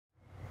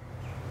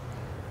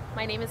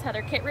My name is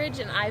Heather Kittredge,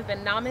 and I've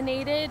been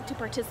nominated to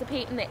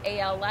participate in the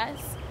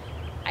ALS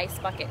Ice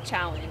Bucket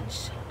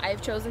Challenge. I have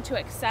chosen to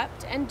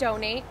accept and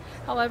donate.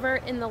 However,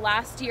 in the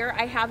last year,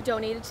 I have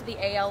donated to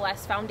the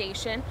ALS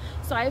Foundation,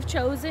 so I have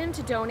chosen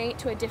to donate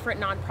to a different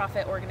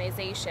nonprofit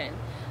organization.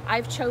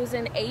 I've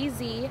chosen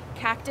AZ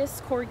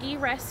Cactus Corgi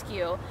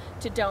Rescue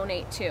to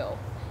donate to.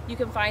 You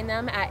can find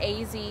them at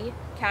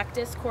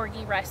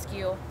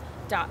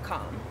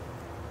azcactuscorgirescue.com.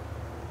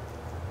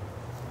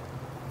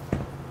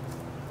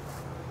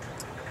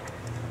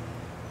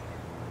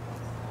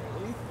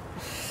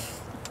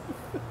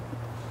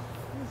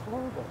 It's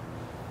horrible.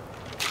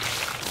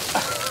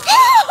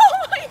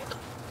 Oh my God.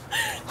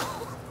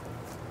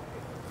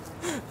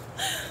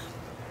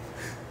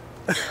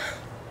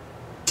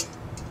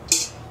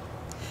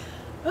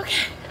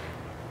 Okay.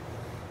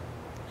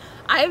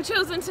 I have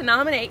chosen to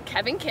nominate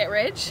Kevin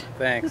Kittredge,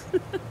 Thanks.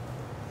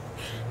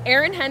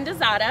 Aaron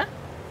Hendazada,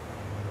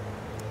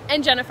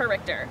 and Jennifer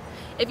Richter.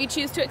 If you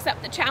choose to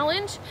accept the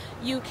challenge,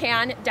 you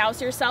can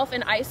douse yourself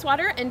in ice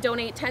water and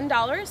donate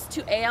 $10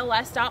 to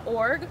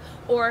als.org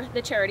or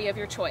the charity of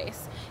your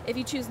choice. If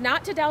you choose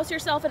not to douse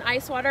yourself in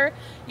ice water,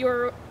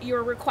 you're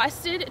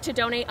requested to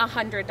donate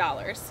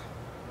 $100.